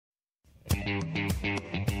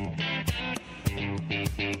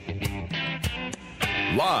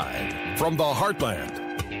Live from the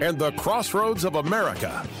heartland and the crossroads of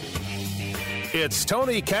America, it's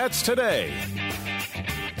Tony Katz Today.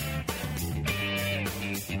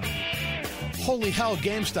 Holy hell,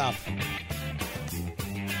 GameStop.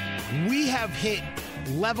 We have hit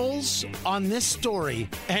levels on this story,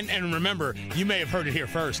 and remember, you may have heard it here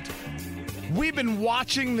first. We've been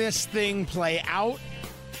watching this thing play out.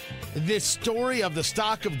 This story of the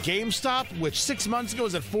stock of GameStop, which 6 months ago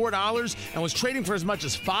was at $4 and was trading for as much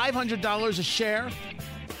as $500 a share,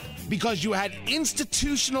 because you had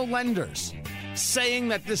institutional lenders saying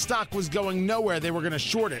that this stock was going nowhere. They were going to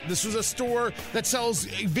short it. This was a store that sells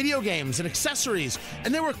video games and accessories,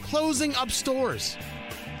 and they were closing up stores.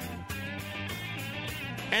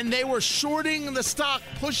 And they were shorting the stock,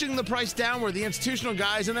 pushing the price downward, the institutional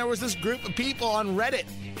guys, and there was this group of people on Reddit,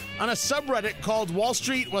 on a subreddit called Wall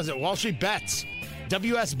Street Bets,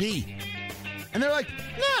 WSB. And they're like,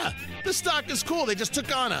 nah, the stock is cool. They just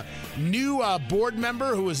took on a new board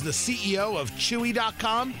member who is the CEO of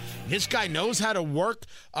Chewy.com. This guy knows how to work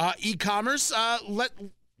e-commerce.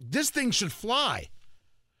 This thing should fly.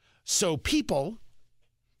 So people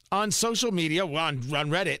on social media, on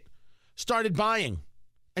Reddit, started buying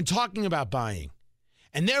and talking about buying.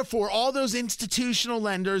 And therefore, all those institutional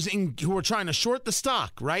lenders who were trying to short the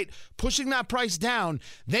stock, right, pushing that price down,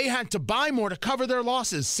 they had to buy more to cover their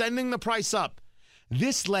losses, sending the price up.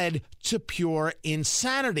 This led to pure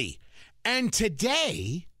insanity. And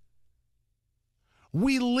today,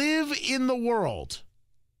 we live in the world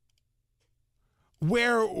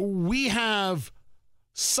where we have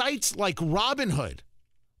sites like Robinhood,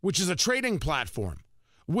 which is a trading platform,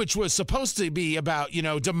 which was supposed to be about,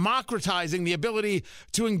 democratizing the ability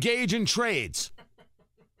to engage in trades.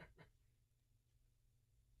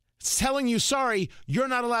 It's telling you, sorry, you're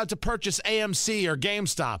not allowed to purchase AMC or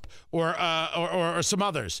GameStop or some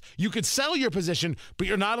others. You could sell your position, but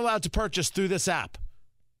you're not allowed to purchase through this app.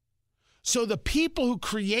 So the people who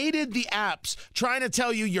created the apps trying to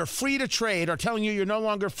tell you you're free to trade are telling you you're no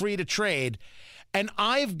longer free to trade. And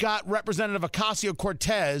I've got Representative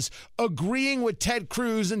Ocasio-Cortez agreeing with Ted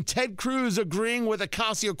Cruz and Ted Cruz agreeing with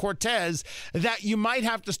Ocasio-Cortez that you might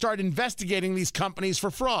have to start investigating these companies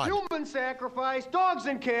for fraud. Human sacrifice, dogs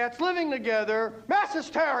and cats living together, mass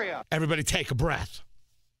hysteria. Everybody take a breath.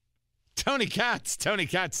 Tony Katz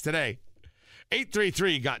Today.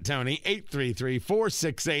 833-GOT-TONY,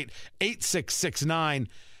 833-468-8669.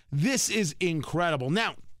 This is incredible.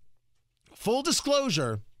 Now, full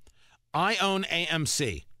disclosure, I own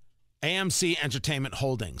AMC Entertainment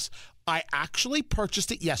Holdings. I actually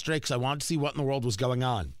purchased it yesterday because I wanted to see what in the world was going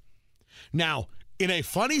on. Now, in a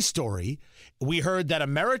funny story, we heard that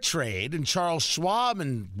Ameritrade and Charles Schwab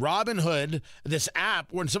and Robinhood, this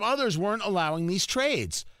app, and some others weren't allowing these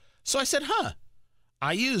trades. So I said,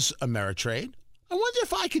 I use Ameritrade. I wonder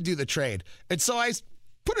if I could do the trade. And so I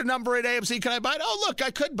put a number in AMC. Can I buy it? Oh, look,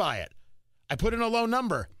 I could buy it. I put in a low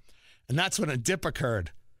number. And that's when a dip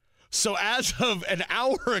occurred. So as of an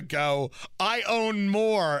hour ago, I own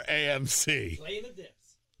more AMC. Playing the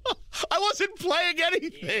dips. I wasn't playing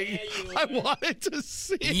anything. Yeah, I wanted to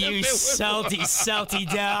see. You salty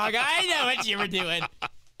dog. I know what you were doing.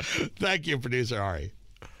 Thank you, producer Ari.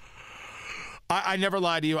 I never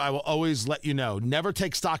lie to you. I will always let you know. Never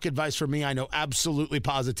take stock advice from me. I know absolutely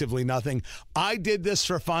positively nothing. I did this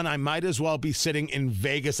for fun. I might as well be sitting in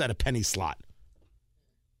Vegas at a penny slot.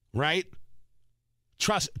 Right?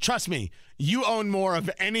 Trust me, you own more of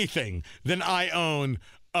anything than I own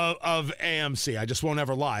of AMC. I just won't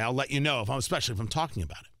ever lie. I'll let you know, especially if I'm talking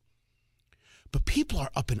about it. But people are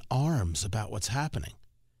up in arms about what's happening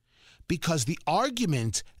because the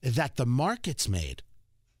argument that the markets made,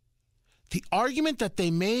 the argument that they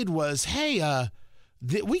made was, hey,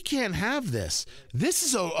 we can't have this. This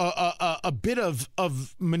is a bit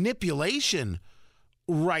of manipulation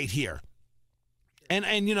right here.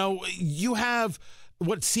 And you have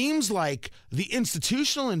what seems like the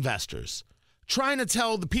institutional investors trying to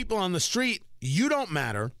tell the people on the street, you don't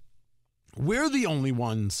matter. We're the only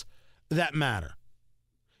ones that matter.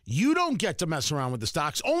 You don't get to mess around with the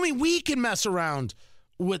stocks. Only we can mess around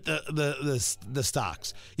with the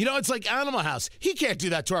stocks. It's like Animal House. He can't do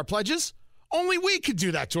that to our pledges. Only we could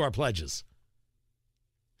do that to our pledges.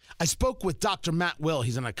 I spoke with Dr. Matt Will.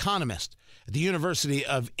 He's an economist at the University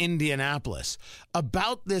of Indianapolis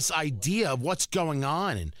about this idea of what's going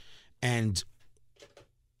on. And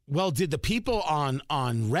well, did the people on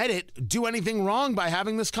Reddit do anything wrong by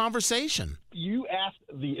having this conversation? You asked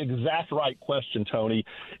the exact right question, Tony.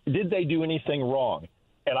 Did they do anything wrong?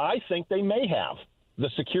 And I think they may have.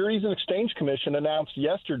 The Securities and Exchange Commission announced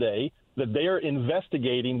yesterday that they are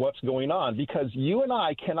investigating what's going on, because you and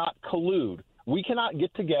I cannot collude. We cannot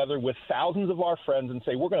get together with thousands of our friends and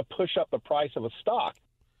say we're going to push up the price of a stock.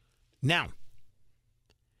 Now,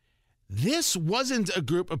 this wasn't a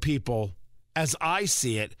group of people, as I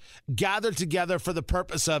see it, gathered together for the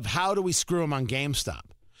purpose of how do we screw them on GameStop.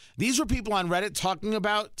 These were people on Reddit talking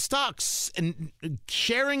about stocks and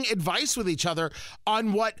sharing advice with each other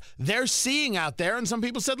on what they're seeing out there. And some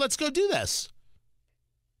people said, let's go do this.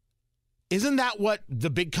 Isn't that what the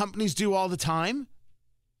big companies do all the time?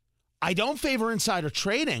 I don't favor insider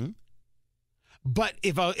trading, but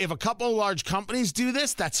if a couple of large companies do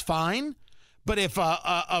this, that's fine. But if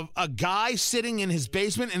a guy sitting in his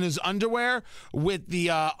basement in his underwear with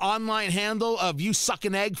the online handle of you suck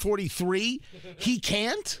an egg 43, he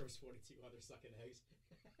can't?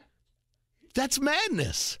 That's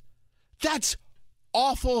madness. That's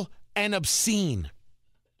awful and obscene.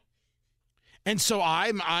 And so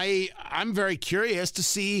I'm very curious to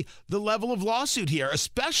see the level of lawsuit here,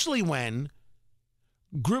 especially when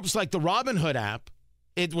groups like the Robinhood app,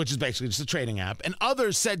 which is basically just a trading app, and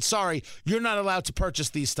others said, sorry, you're not allowed to purchase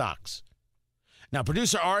these stocks. Now,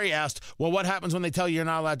 producer Ari asked, well, what happens when they tell you you're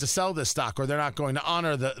not allowed to sell this stock or they're not going to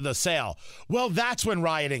honor the sale? Well, that's when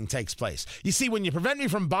rioting takes place. You see, when you prevent me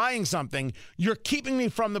from buying something, you're keeping me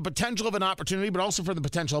from the potential of an opportunity, but also from the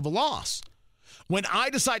potential of a loss. When I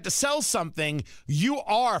decide to sell something, you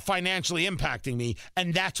are financially impacting me,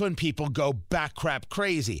 and that's when people go back crap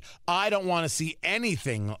crazy. I don't want to see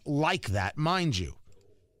anything like that, mind you.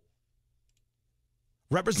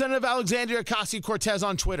 Representative Alexandria Ocasio-Cortez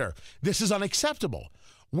on Twitter. This is unacceptable.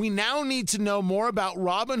 We now need to know more about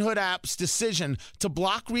Robinhood app's decision to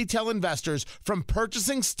block retail investors from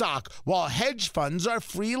purchasing stock while hedge funds are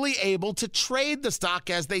freely able to trade the stock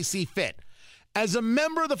as they see fit. As a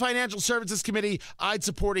member of the Financial Services Committee, I'd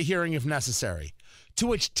support a hearing if necessary. To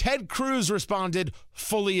which Ted Cruz responded,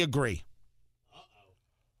 fully agree.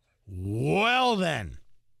 Well then.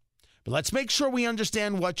 But let's make sure we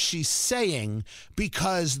understand what she's saying,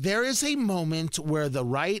 because there is a moment where the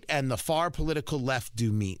right and the far political left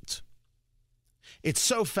do meet. It's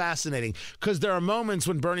so fascinating because there are moments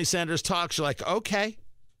when Bernie Sanders talks, you're like, okay,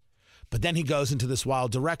 but then he goes into this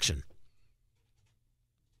wild direction.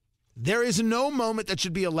 There is no moment that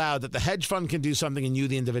should be allowed that the hedge fund can do something and you,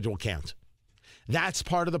 the individual, can't. That's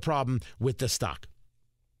part of the problem with this stock,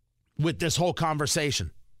 with this whole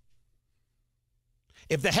conversation.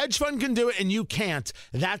 If the hedge fund can do it and you can't,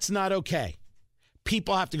 that's not okay.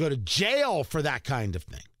 People have to go to jail for that kind of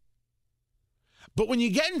thing. But when you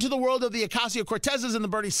get into the world of the Ocasio-Cortezes and the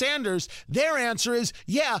Bernie Sanders, their answer is,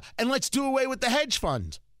 yeah, and let's do away with the hedge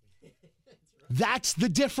fund. That's the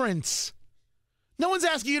difference. No one's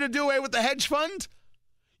asking you to do away with the hedge fund.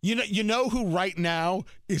 You know who right now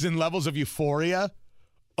is in levels of euphoria?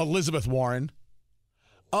 Elizabeth Warren.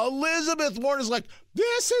 Elizabeth Warren is like,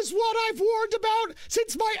 this is what I've warned about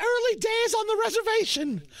since my early days on the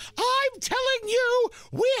reservation. I'm telling you,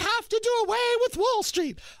 we have to do away with Wall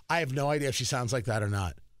Street. I have no idea if she sounds like that or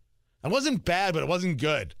not. It wasn't bad, but it wasn't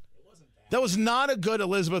good. That was not a good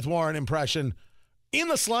Elizabeth Warren impression. In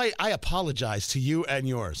the slight, I apologize to you and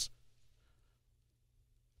yours.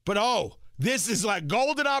 But this is like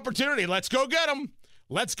golden opportunity. Let's go get them.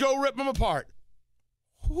 Let's go rip them apart.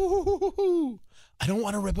 Ooh. I don't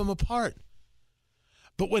want to rip them apart.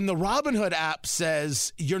 But when the Robinhood app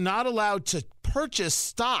says you're not allowed to purchase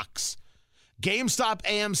stocks, GameStop,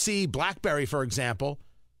 AMC, BlackBerry, for example,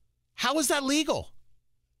 how is that legal?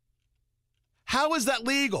 How is that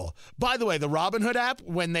legal? By the way, the Robinhood app,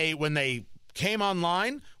 when they came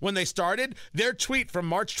online, when they started, their tweet from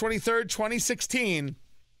March 23rd, 2016,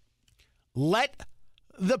 let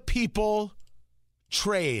the people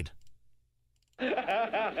trade. Okay,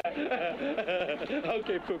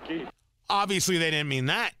 Pookie. Obviously, they didn't mean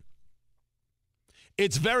that.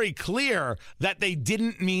 It's very clear that they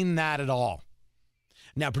didn't mean that at all.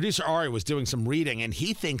 Now, producer Ari was doing some reading, and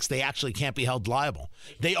he thinks they actually can't be held liable.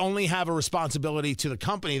 They only have a responsibility to the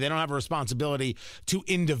company. They don't have a responsibility to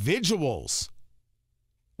individuals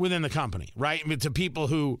within the company, right? I mean, to people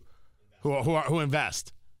who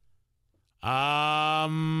invest.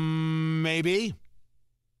 Maybe.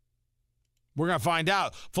 We're going to find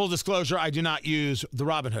out. Full disclosure, I do not use the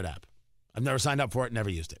Robinhood app. I've never signed up for it, never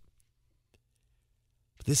used it.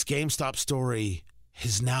 But this GameStop story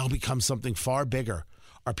has now become something far bigger.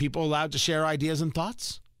 Are people allowed to share ideas and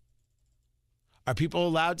thoughts? Are people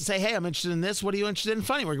allowed to say, hey, I'm interested in this. What are you interested in?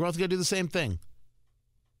 Funny, we're both going to do the same thing.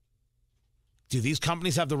 Do these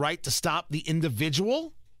companies have the right to stop the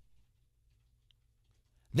individual?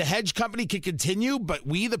 The hedge company can continue, but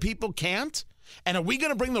we, the people, can't? And are we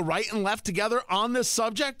going to bring the right and left together on this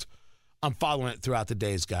subject? I'm following it throughout the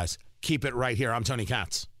days, guys. Keep it right here. I'm Tony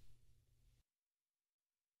Katz.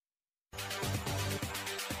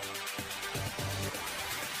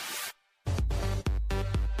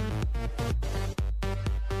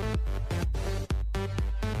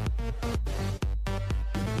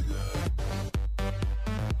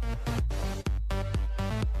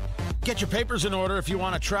 Get your papers in order if you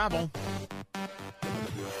want to travel.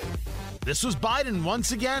 This was Biden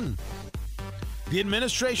once again. The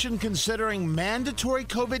administration considering mandatory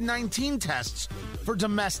COVID-19 tests for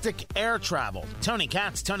domestic air travel. Tony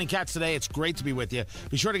Katz Today. It's great to be with you.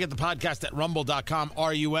 Be sure to get the podcast at rumble.com,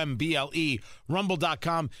 RUMBLE,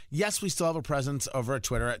 rumble.com. Yes, we still have a presence over at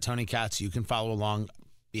Twitter at Tony Katz. You can follow along.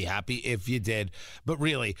 Be happy if you did. But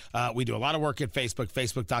really, we do a lot of work at Facebook,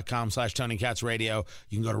 facebook.com/Tony Katz Radio.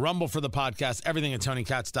 You can go to Rumble for the podcast, everything at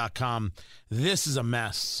TonyKatz.com. This is a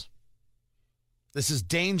mess. This is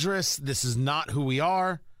dangerous. This is not who we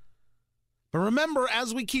are. But remember,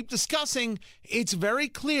 as we keep discussing, it's very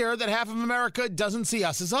clear that half of America doesn't see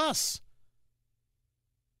us as us.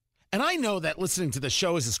 And I know that listening to the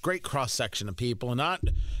show is this great cross-section of people, and not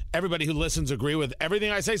everybody who listens agree with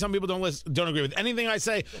everything I say. Some people don't agree with anything I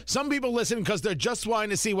say. Some people listen because they're just wanting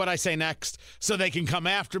to see what I say next so they can come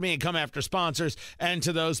after me and come after sponsors. And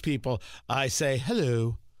to those people, I say,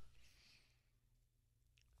 hello.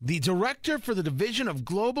 The director for the Division of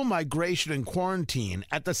Global Migration and Quarantine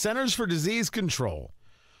at the Centers for Disease Control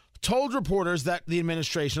told reporters that the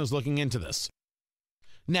administration is looking into this.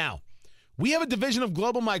 Now, we have a Division of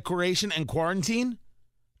Global Migration and Quarantine?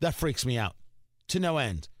 That freaks me out to no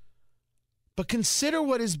end. But consider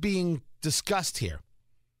what is being discussed here.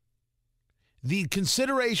 The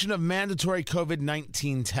consideration of mandatory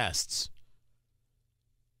COVID-19 tests.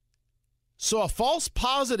 So a false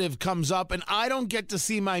positive comes up and I don't get to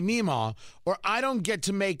see my Meemaw, or I don't get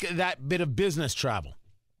to make that bit of business travel.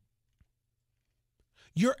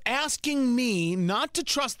 You're asking me not to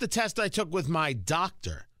trust the test I took with my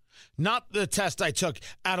doctor, not the test I took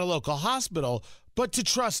at a local hospital, but to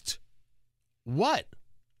trust what?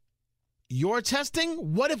 Your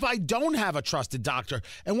testing? What if I don't have a trusted doctor?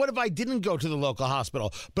 And what if I didn't go to the local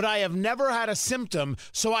hospital, but I have never had a symptom,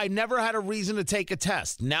 so I never had a reason to take a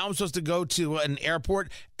test? Now I'm supposed to go to an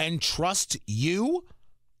airport and trust you?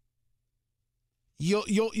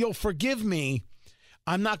 You'll forgive me.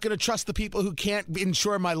 I'm not going to trust the people who can't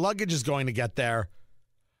ensure my luggage is going to get there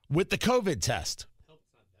with the COVID test.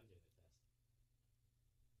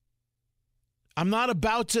 I'm not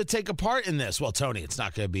about to take a part in this. Well, Tony, it's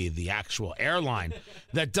not going to be the actual airline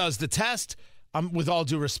that does the test. With all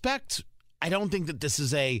due respect, I don't think that this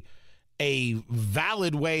is a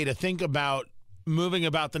valid way to think about moving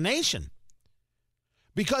about the nation.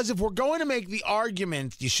 Because if we're going to make the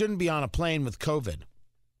argument you shouldn't be on a plane with COVID,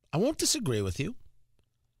 I won't disagree with you.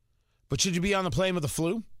 But should you be on the plane with the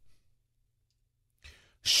flu?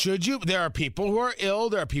 Should you? There are people who are ill.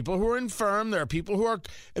 There are people who are infirm. There are people who are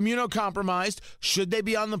immunocompromised. Should they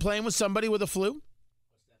be on the plane with somebody with a flu?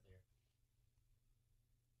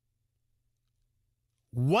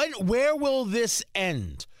 Where will this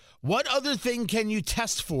end? What other thing can you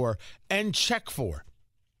test for and check for?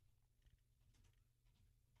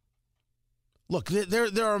 Look,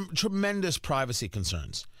 there are tremendous privacy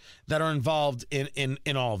concerns that are involved in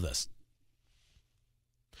all of this.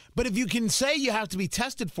 But if you can say you have to be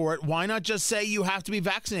tested for it, why not just say you have to be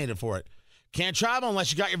vaccinated for it? Can't travel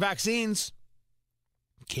unless you got your vaccines.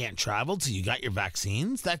 Can't travel till you got your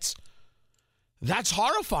vaccines? That's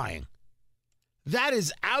horrifying. That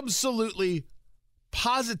is absolutely,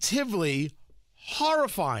 positively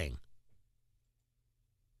horrifying.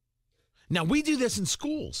 Now, we do this in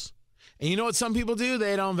schools. And you know what some people do?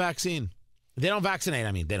 They don't vaccinate. They don't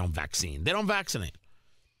vaccinate. They don't vaccinate.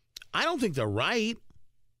 I don't think they're right.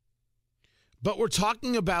 But we're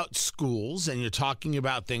talking about schools, and you're talking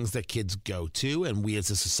about things that kids go to, and we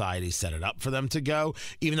as a society set it up for them to go,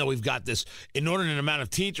 even though we've got this inordinate amount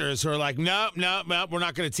of teachers who are like, no, we're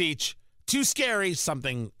not going to teach. Too scary,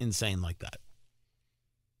 something insane like that.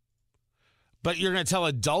 But you're going to tell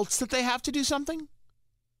adults that they have to do something?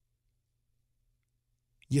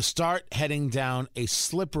 You start heading down a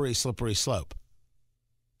slippery slope.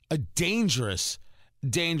 A dangerous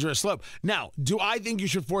slope. Now, do I think you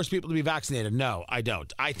should force people to be vaccinated? No, I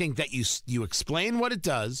don't. I think that you explain what it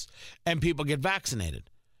does and people get vaccinated.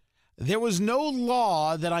 There was no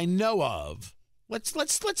law that I know of. Let's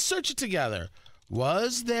search it together.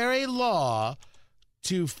 Was there a law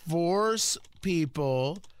to force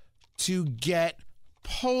people to get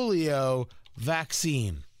polio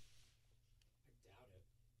vaccine?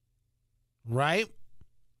 Right?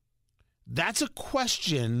 That's a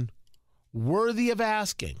question worthy of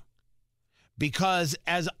asking. Because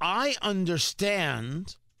as I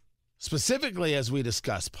understand, specifically as we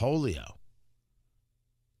discussed polio,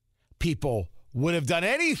 people would have done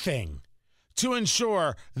anything to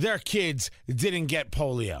ensure their kids didn't get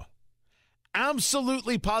polio.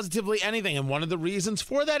 Absolutely, positively anything. And one of the reasons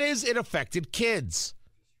for that is it affected kids.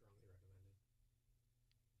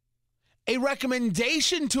 A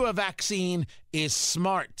recommendation to a vaccine is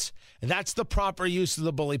smart. That's the proper use of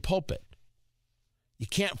the bully pulpit. You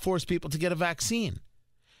can't force people to get a vaccine.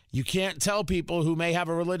 You can't tell people who may have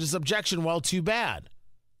a religious objection, well, too bad.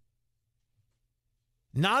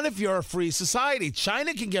 Not if you're a free society.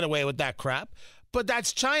 China can get away with that crap, but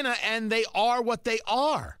that's China, and they are what they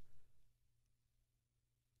are.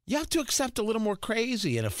 You have to accept a little more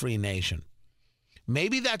crazy in a free nation.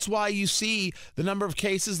 Maybe that's why you see the number of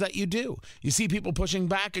cases that you do. You see people pushing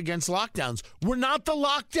back against lockdowns. We're not the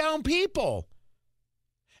lockdown people.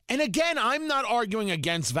 And again, I'm not arguing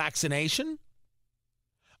against vaccination.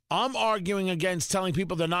 I'm arguing against telling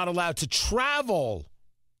people they're not allowed to travel.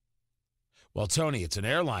 Well, Tony, it's an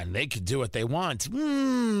airline. They can do what they want.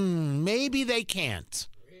 Maybe they can't.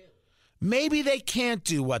 Maybe they can't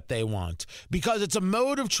do what they want because it's a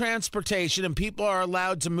mode of transportation and people are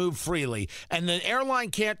allowed to move freely and the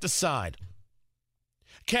airline can't decide.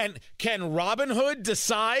 Can Robinhood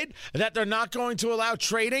decide that they're not going to allow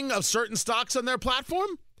trading of certain stocks on their platform?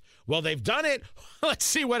 Well, they've done it. Let's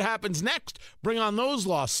see what happens next. Bring on those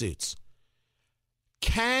lawsuits.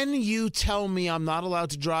 Can you tell me I'm not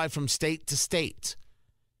allowed to drive from state to state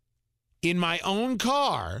in my own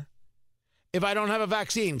car if I don't have a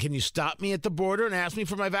vaccine? Can you stop me at the border and ask me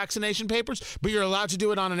for my vaccination papers? But you're allowed to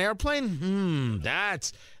do it on an airplane?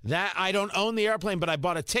 That I don't own the airplane, but I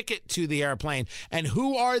bought a ticket to the airplane. And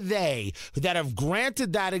who are they that have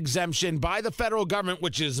granted that exemption by the federal government,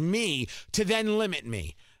 which is me, to then limit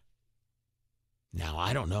me? Now,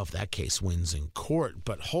 I don't know if that case wins in court,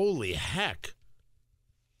 but holy heck.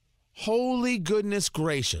 Holy goodness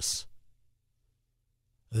gracious.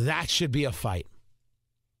 That should be a fight.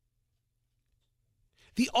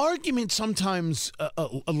 The argument sometimes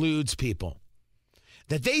eludes people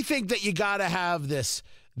that they think that you got to have this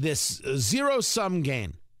zero-sum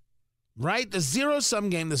game, right? The zero-sum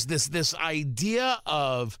game, this idea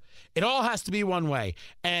of it all has to be one way.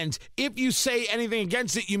 And if you say anything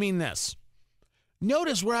against it, you mean this.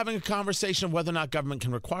 Notice we're having a conversation of whether or not government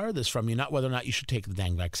can require this from you, not whether or not you should take the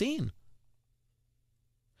dang vaccine.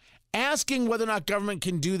 Asking whether or not government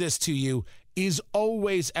can do this to you is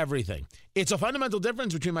always everything. It's a fundamental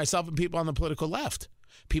difference between myself and people on the political left.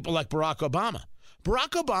 People like Barack Obama. Barack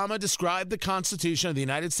Obama described the Constitution of the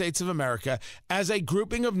United States of America as a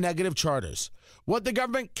grouping of negative charters. What the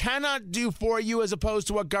government cannot do for you as opposed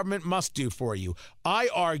to what government must do for you. I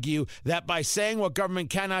argue that by saying what government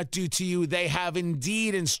cannot do to you, they have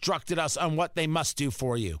indeed instructed us on what they must do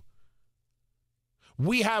for you.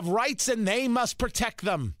 We have rights and they must protect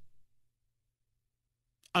them.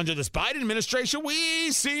 Under this Biden administration,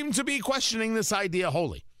 we seem to be questioning this idea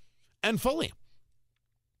wholly and fully.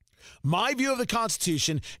 My view of the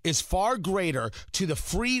Constitution is far greater to the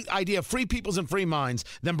free idea of free peoples and free minds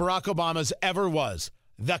than Barack Obama's ever was.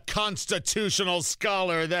 The constitutional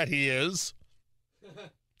scholar that he is.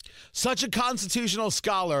 Such a constitutional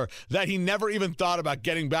scholar that he never even thought about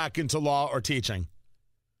getting back into law or teaching.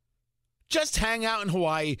 Just hang out in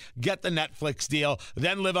Hawaii, get the Netflix deal,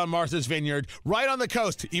 then live on Martha's Vineyard, right on the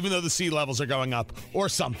coast, even though the sea levels are going up, or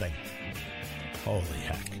something. Holy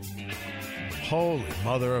heck. Holy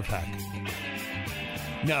mother of heck.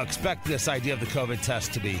 Now, expect this idea of the COVID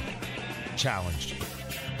test to be challenged.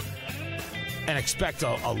 And expect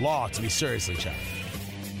a law to be seriously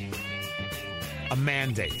challenged. A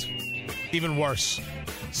mandate. Even worse,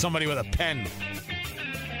 somebody with a pen.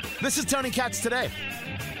 This is Tony Katz Today.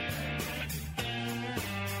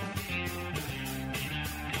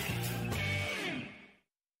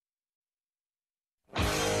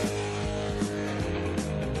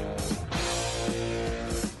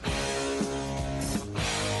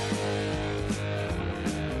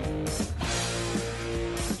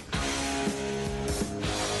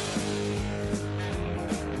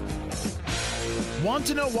 Want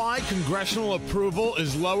to know why congressional approval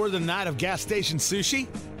is lower than that of gas station sushi?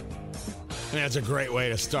 I mean, that's a great way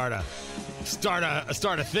to start a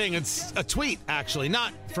thing. It's a tweet, actually,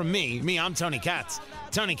 not from me. I'm Tony Katz.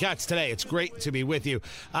 Tony Katz Today. It's great to be with you.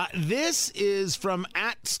 This is from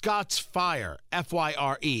 @ScottsFyre,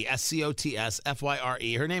 F-Y-R-E, S-C-O-T-S,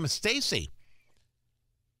 F-Y-R-E. Her name is Stacy.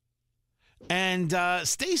 And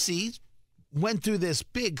Stacy went through this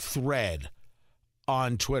big thread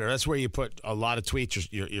on Twitter. That's where you put a lot of tweets.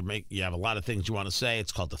 You have a lot of things you want to say.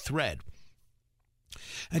 It's called the thread.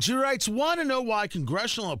 And she writes, want to know why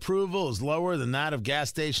congressional approval is lower than that of gas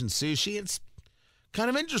station sushi? It's kind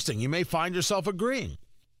of interesting. You may find yourself agreeing.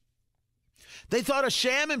 They thought a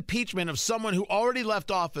sham impeachment of someone who already left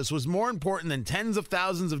office was more important than tens of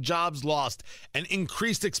thousands of jobs lost and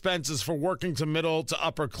increased expenses for working to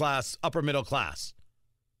upper middle class.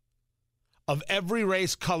 Of every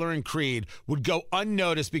race, color, and creed would go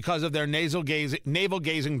unnoticed because of their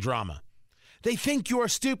navel-gazing drama. They think you are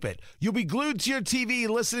stupid. You'll be glued to your TV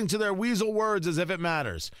listening to their weasel words as if it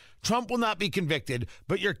matters. Trump will not be convicted,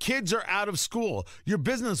 but your kids are out of school. Your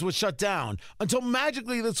business was shut down until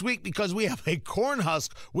magically this week because we have a corn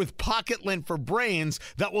husk with pocket lint for brains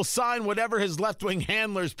that will sign whatever his left-wing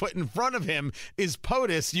handlers put in front of him is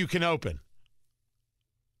POTUS you can open.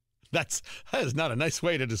 That is not a nice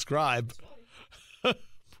way to describe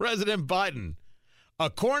President Biden. A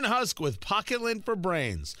corn husk with pocket lint for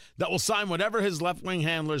brains that will sign whatever his left-wing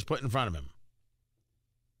handlers put in front of him.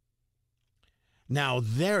 Now,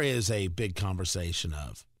 there is a big conversation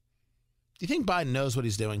of, do you think Biden knows what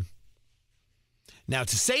he's doing? Now,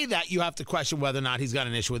 to say that, you have to question whether or not he's got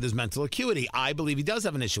an issue with his mental acuity. I believe he does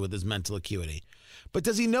have an issue with his mental acuity. But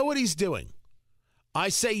does he know what he's doing? I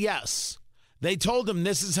say yes. They told him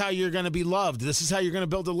this is how you're going to be loved. This is how you're going to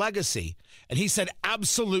build a legacy. And he said,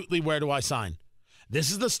 absolutely, where do I sign?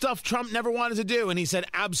 This is the stuff Trump never wanted to do. And he said,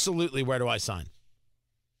 absolutely, where do I sign?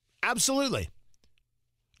 Absolutely.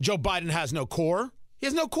 Joe Biden has no core. He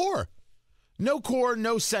has no core. No core,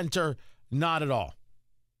 no center, not at all.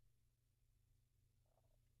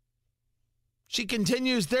 She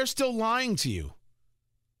continues, they're still lying to you.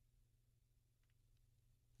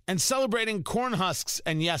 And celebrating corn husks,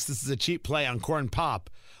 and yes, this is a cheap play on corn pop,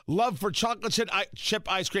 love for chocolate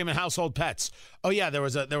chip ice cream and household pets. Oh yeah, there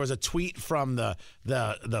was a tweet from the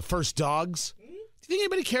First Dogs. Do you think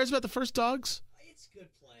anybody cares about the First Dogs? It's good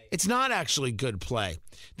play. It's not actually good play.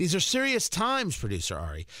 These are serious times, producer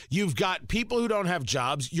Ari. You've got people who don't have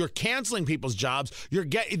jobs. You're canceling people's jobs.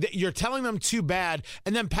 You're telling them too bad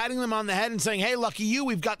and then patting them on the head and saying, hey, lucky you,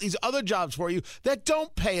 we've got these other jobs for you that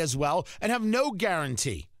don't pay as well and have no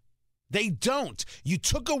guarantee. They don't. You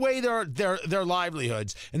took away their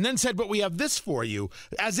livelihoods and then said, but we have this for you,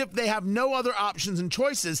 as if they have no other options and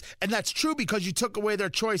choices. And that's true because you took away their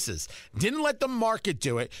choices. Didn't let the market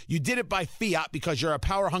do it. You did it by fiat because you're a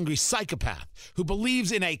power-hungry psychopath who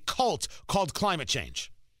believes in a cult called climate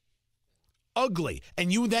change. Ugly.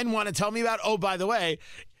 And you then want to tell me about, oh, by the way,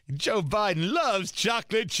 Joe Biden loves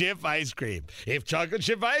chocolate chip ice cream. If chocolate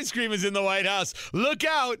chip ice cream is in the White House, look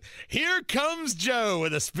out. Here comes Joe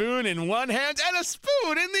with a spoon in one hand and a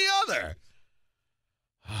spoon in the other.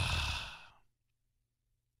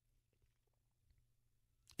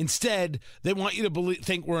 Instead, they want you to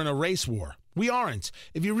think we're in a race war. We aren't.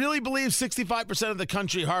 If you really believe 65% of the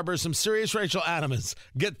country harbors some serious racial animus,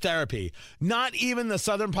 get therapy. Not even the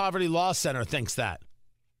Southern Poverty Law Center thinks that,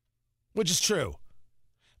 which is true.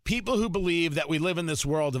 People who believe that we live in this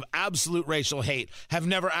world of absolute racial hate have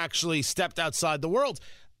never actually stepped outside the world.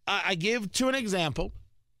 I give to an example,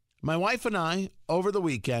 my wife and I, over the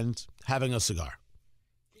weekend, having a cigar.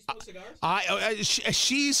 You smoke cigars?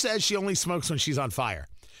 She says she only smokes when she's on fire,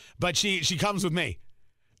 but she comes with me,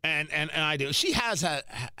 and I do. She has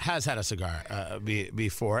had a cigar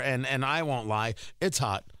before, and I won't lie, it's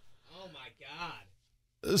hot. Oh my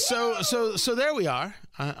God. So there we are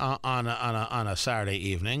on a Saturday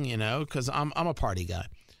evening, you know, because I'm a party guy,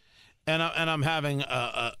 and I'm having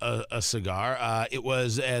a cigar. It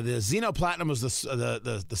was the Zeno Platinum was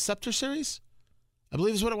the Scepter series, I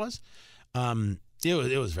believe is what it was.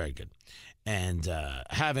 It was very good, and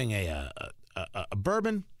having a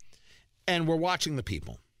bourbon, and we're watching the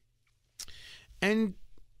people, and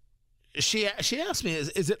she asked me,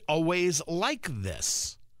 is it always like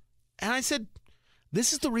this? And I said,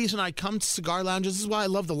 this is the reason I come to cigar lounges. This is why I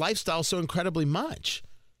love the lifestyle so incredibly much.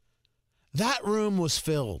 That room was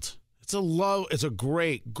filled. It's a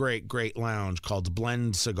great lounge called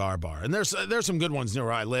Blend Cigar Bar. And there's some good ones near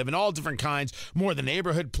where I live, and all different kinds, more the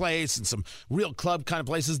neighborhood place and some real club kind of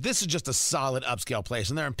places. This is just a solid upscale place.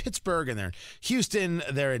 And they're in Pittsburgh, and they're in Houston,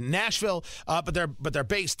 they're in Nashville, but they're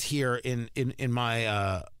based here in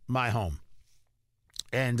my home.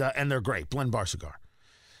 And they're great. Blend Bar Cigar.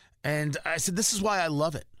 And I said, this is why I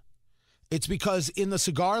love it. It's because in the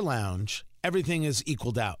cigar lounge, everything is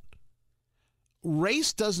equaled out.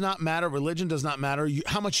 Race does not matter. Religion does not matter.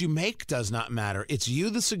 How much you make does not matter. It's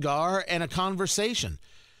you, the cigar, and a conversation.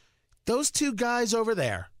 Those two guys over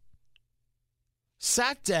there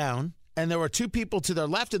sat down, and there were two people to their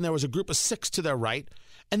left, and there was a group of six to their right,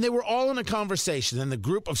 And they were all in a conversation. And the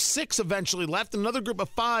group of 6 eventually left. Another group of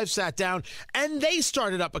 5 sat down, and they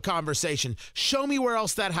started up a conversation. Show me where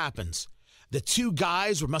else that happens. The 2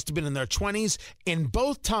 guys must have been in their 20s. In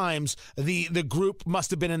both times, the group must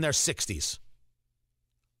have been in their 60s.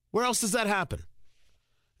 Where else does that happen?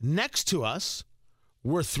 Next to us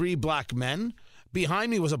were 3 black men. Behind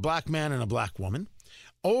me was a black man and a black woman.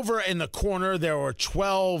 Over in the corner, there were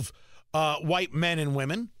 12 white men and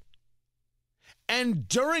women. And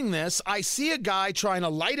during this, I see a guy trying to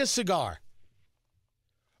light a cigar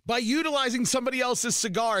by utilizing somebody else's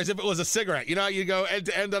cigar as if it was a cigarette. You know how you go end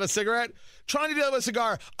to end on a cigarette? Trying to do that with a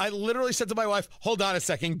cigar. I literally said to my wife, hold on a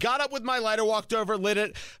second, got up with my lighter, walked over, lit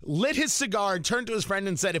it, lit his cigar, and turned to his friend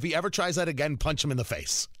and said, if he ever tries that again, punch him in the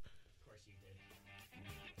face. Of course you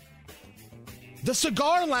did. The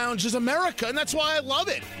Cigar Lounge is America, and that's why I love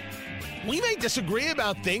it. We may disagree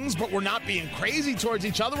about things, but we're not being crazy towards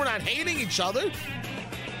each other. We're not hating each other.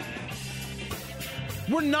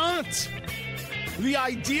 We're not. The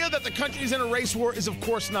idea that the country's in a race war is, of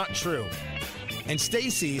course, not true. And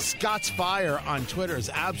Stacey, Scott's Fire on Twitter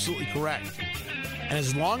is absolutely correct. And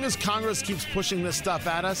as long as Congress keeps pushing this stuff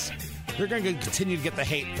at us, you're going to continue to get the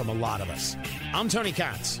hate from a lot of us. I'm Tony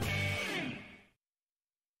Katz.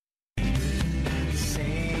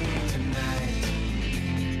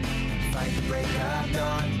 Break up,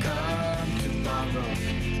 dawn come tomorrow.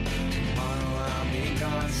 Tomorrow I'll be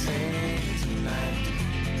gone, sing tonight.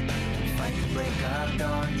 Fight the break up,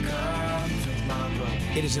 dawn come tomorrow.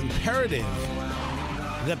 It is imperative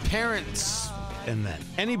that parents and that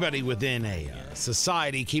anybody within a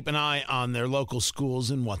society keep an eye on their local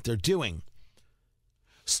schools and what they're doing.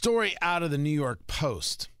 Story out of the New York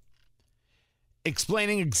Post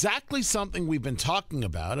explaining exactly something we've been talking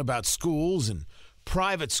about schools and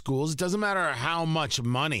private schools. It doesn't matter how much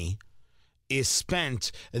money is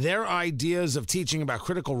spent. Their ideas of teaching about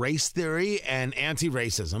critical race theory and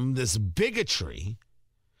anti-racism, this bigotry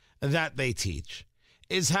that they teach,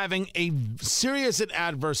 is having a serious and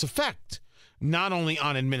adverse effect, not only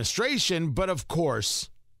on administration, but of course,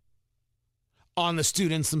 on the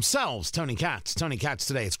students themselves. Tony Katz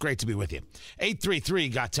today. It's great to be with you.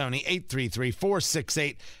 833-GOT-TONY,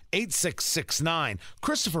 833-468-8669.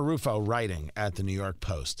 Christopher Rufo writing at the New York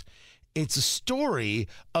Post. It's a story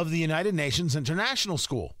of the United Nations International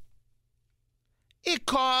School. It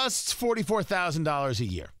costs $44,000 a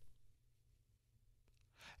year.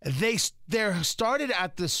 They started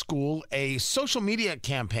at this school a social media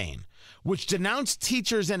campaign which denounced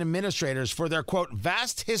teachers and administrators for their, quote,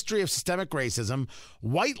 vast history of systemic racism,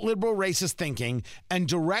 white liberal racist thinking, and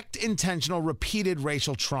direct, intentional, repeated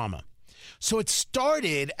racial trauma. So it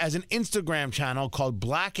started as an Instagram channel called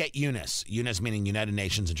Black at UNIS, UNIS meaning United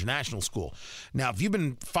Nations International School. Now, if you've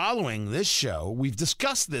been following this show, we've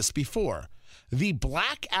discussed this before. The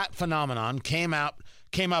Black at phenomenon came up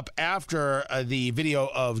after the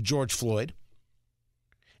video of George Floyd.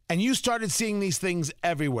 And you started seeing these things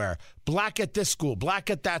everywhere. Black at this school, black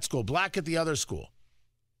at that school, black at the other school.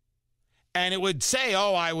 And it would say,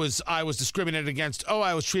 oh, I was discriminated against. Oh,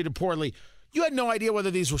 I was treated poorly. You had no idea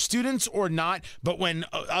whether these were students or not. But when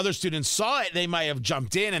other students saw it, they might have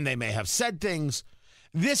jumped in and they may have said things.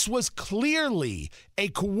 This was clearly a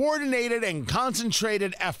coordinated and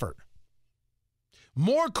concentrated effort.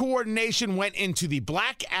 More coordination went into the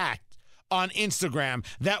Black Act on Instagram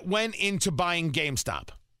that went into buying GameStop.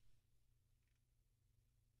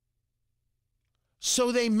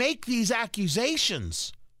 So they make these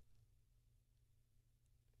accusations.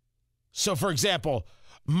 So, for example,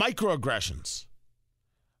 microaggressions.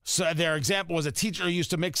 So their example was a teacher who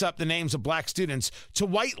used to mix up the names of black students to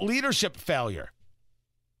white leadership failure,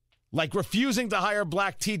 like refusing to hire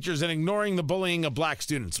black teachers and ignoring the bullying of black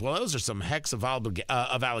students. Well, those are some hex of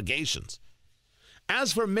allegations.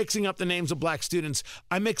 As for mixing up the names of black students,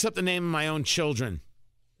 I mix up the name of my own children.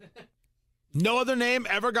 No other name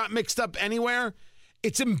ever got mixed up anywhere.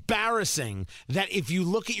 It's embarrassing that if you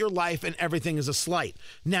look at your life and everything is a slight.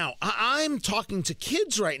 Now, I'm talking to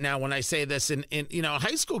kids right now when I say this in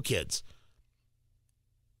high school kids.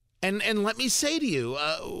 And let me say to you,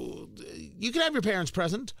 you can have your parents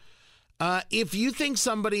present. If you think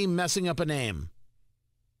somebody messing up a name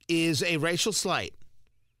is a racial slight,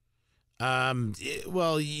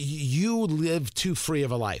 well, you live too free of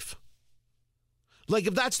a life. Like,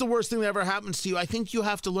 if that's the worst thing that ever happens to you, I think you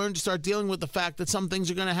have to learn to start dealing with the fact that some things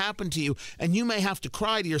are going to happen to you, and you may have to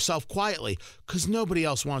cry to yourself quietly because nobody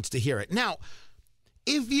else wants to hear it. Now,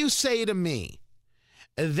 if you say to me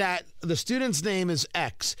that the student's name is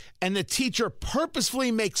X and the teacher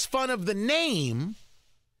purposefully makes fun of the name,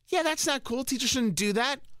 yeah, that's not cool. Teachers shouldn't do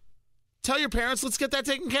that. Tell your parents, let's get that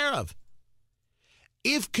taken care of.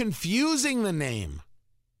 If confusing the name,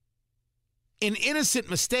 an innocent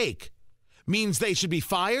mistake, means they should be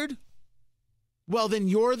fired, well, then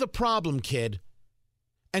you're the problem, kid,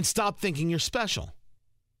 and stop thinking you're special.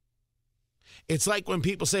 It's like when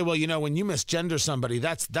people say, well, when you misgender somebody,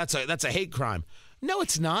 that's a hate crime. No,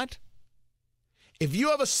 it's not. If you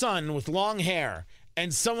have a son with long hair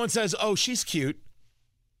and someone says, oh, she's cute,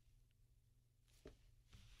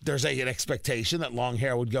 there's an expectation that long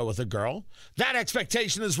hair would go with a girl. That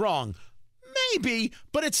expectation is wrong. Maybe,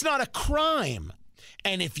 but it's not a crime.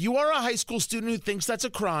 And if you are a high school student who thinks that's a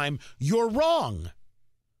crime, you're wrong.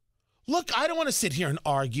 Look, I don't want to sit here and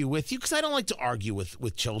argue with you because I don't like to argue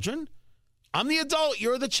with children. I'm the adult.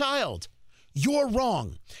 You're the child. You're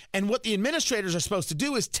wrong. And what the administrators are supposed to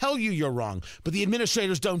do is tell you you're wrong. But the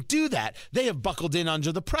administrators don't do that. They have buckled in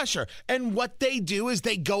under the pressure. And what they do is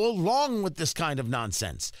they go along with this kind of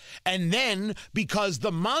nonsense. And then, because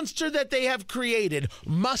the monster that they have created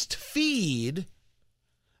must feed,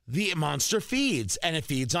 the monster feeds, and it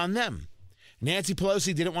feeds on them. Nancy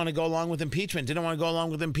Pelosi didn't want to go along with impeachment,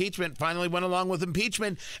 finally went along with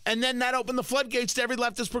impeachment, and then that opened the floodgates to every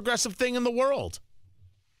leftist progressive thing in the world.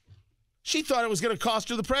 She thought it was going to cost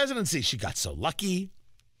her the presidency. She got so lucky.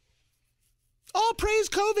 Oh, praise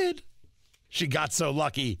COVID. She got so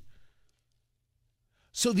lucky.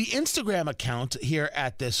 So the Instagram account here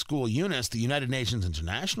at this school, Eunice, the United Nations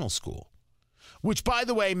International School, which, by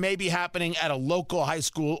the way, may be happening at a local high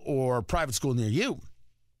school or private school near you,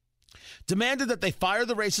 demanded that they fire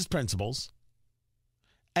the racist principals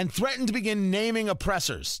and threatened to begin naming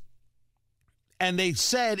oppressors. And they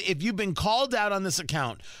said, if you've been called out on this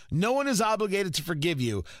account, no one is obligated to forgive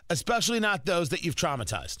you, especially not those that you've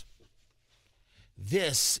traumatized.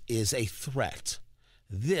 This is a threat.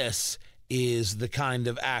 This is the kind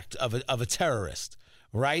of act of a terrorist,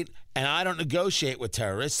 right? And I don't negotiate with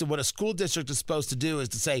terrorists. And what a school district is supposed to do is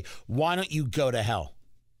to say, why don't you go to hell?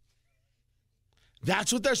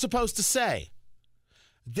 That's what they're supposed to say.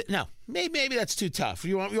 Now, maybe that's too tough.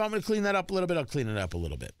 You want me to clean that up a little bit? I'll clean it up a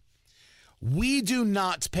little bit. We do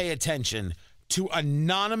not pay attention to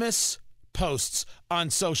anonymous posts on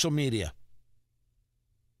social media.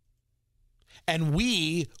 And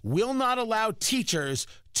we will not allow teachers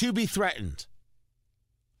to be threatened.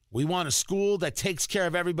 We want a school that takes care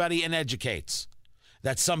of everybody and educates.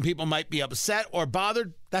 That some people might be upset or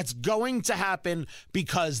bothered, that's going to happen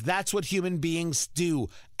because that's what human beings do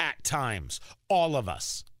at times, all of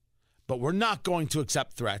us. But we're not going to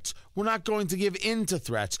accept threats. We're not going to give in to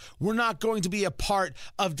threats. We're not going to be a part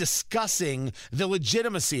of discussing the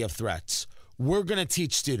legitimacy of threats. We're going to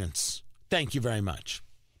teach students. Thank you very much.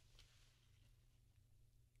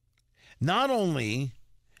 Not only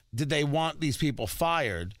did they want these people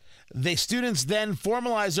fired, the students then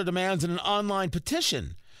formalized their demands in an online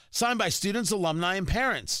petition signed by students, alumni, and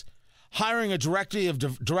parents, hiring a director of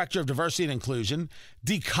diversity and inclusion,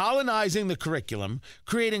 decolonizing the curriculum,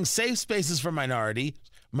 creating safe spaces for minorities,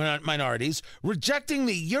 rejecting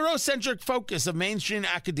the Eurocentric focus of mainstream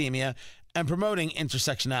academia, and promoting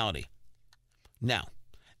intersectionality. Now,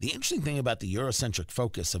 the interesting thing about the Eurocentric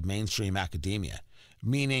focus of mainstream academia,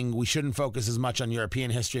 meaning we shouldn't focus as much on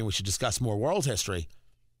European history and we should discuss more world history,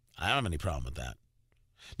 I don't have any problem with that.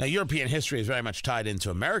 Now, European history is very much tied into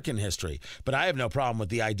American history, but I have no problem with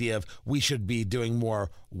the idea of we should be doing more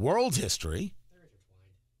world history,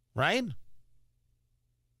 right?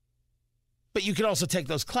 But you could also take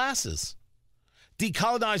those classes.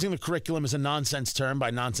 Decolonizing the curriculum is a nonsense term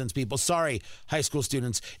by nonsense people. Sorry, high school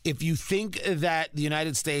students. If you think that the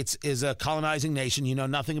United States is a colonizing nation, you know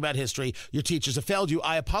nothing about history, your teachers have failed you,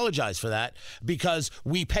 I apologize for that because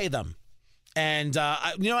we pay them. And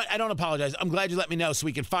you know what? I don't apologize. I'm glad you let me know so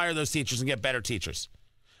we can fire those teachers and get better teachers.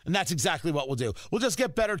 And that's exactly what we'll do. We'll just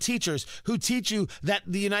get better teachers who teach you that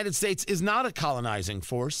the United States is not a colonizing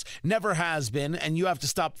force, never has been, and you have to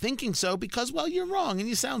stop thinking so because, well, you're wrong and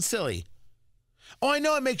you sound silly. Oh, I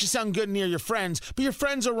know it makes you sound good near your friends, but your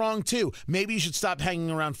friends are wrong too. Maybe you should stop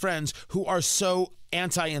hanging around friends who are so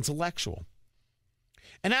anti-intellectual.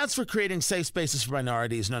 And as for creating safe spaces for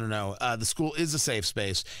minorities, no. The school is a safe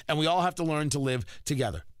space, and we all have to learn to live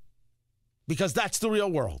together because that's the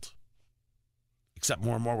real world. Except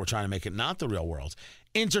more and more, we're trying to make it not the real world.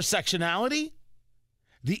 Intersectionality,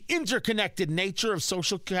 the interconnected nature of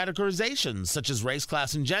social categorizations, such as race,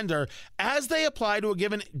 class, and gender, as they apply to a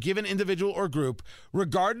given individual or group,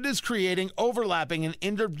 regarded as creating overlapping and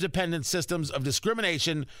interdependent systems of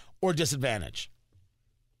discrimination or disadvantage.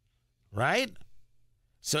 Right?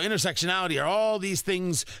 So intersectionality are all these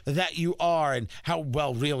things that you are and how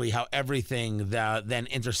everything that then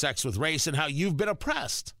intersects with race and how you've been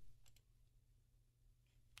oppressed.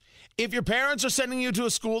 If your parents are sending you to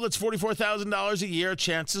a school that's $44,000 a year,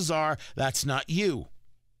 chances are that's not you.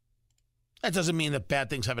 That doesn't mean that bad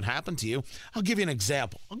things haven't happened to you. I'll give you an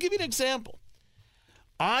example.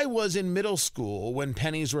 I was in middle school when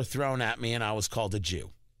pennies were thrown at me and I was called a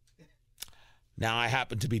Jew. Now, I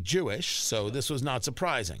happen to be Jewish, so this was not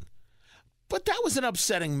surprising. But that was an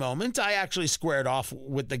upsetting moment. I actually squared off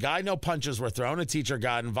with the guy. No punches were thrown. A teacher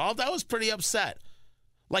got involved. I was pretty upset.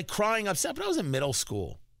 Like crying upset, but I was in middle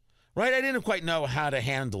school, right? I didn't quite know how to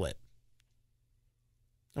handle it.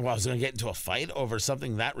 Well, I was going to get into a fight over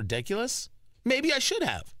something that ridiculous? Maybe I should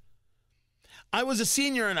have. I was a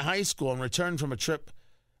senior in high school and returned from a trip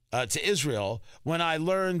to Israel when I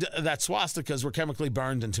learned that swastikas were chemically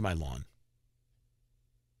burned into my lawn.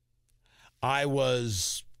 I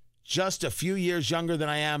was just a few years younger than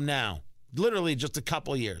I am now, literally just a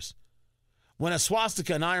couple years, when a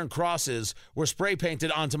swastika and iron crosses were spray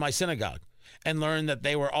painted onto my synagogue, and learned that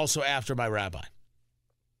they were also after my rabbi.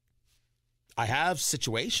 I have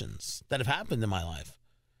situations that have happened in my life.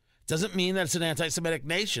 Doesn't mean that it's an anti-Semitic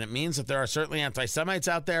nation. It means that there are certainly anti-Semites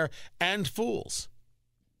out there and fools.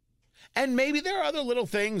 And maybe there are other little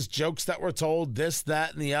things, jokes that were told, this,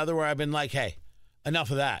 that, and the other, where I've been like, hey, enough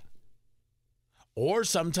of that. Or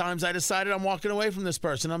sometimes I decided I'm walking away from this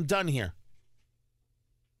person. I'm done here.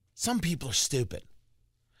 Some people are stupid.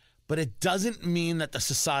 But it doesn't mean that the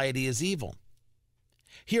society is evil.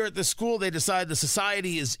 Here at the school, they decide the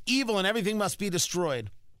society is evil and everything must be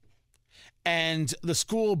destroyed. And the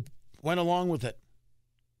school went along with it.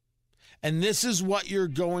 And this is what you're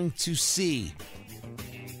going to see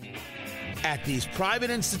at these private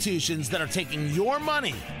institutions that are taking your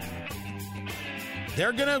money.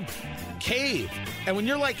 They're going to cave. And when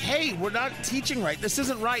you're like, hey, we're not teaching right, this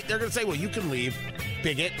isn't right, they're going to say, well, you can leave,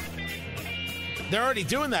 bigot. They're already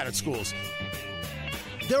doing that at schools.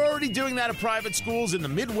 They're already doing that at private schools in the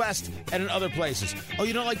Midwest and in other places. Oh,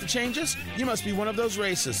 you don't like the changes? You must be one of those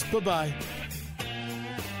racists. Bye-bye.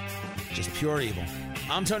 Just pure evil.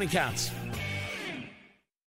 I'm Tony Katz.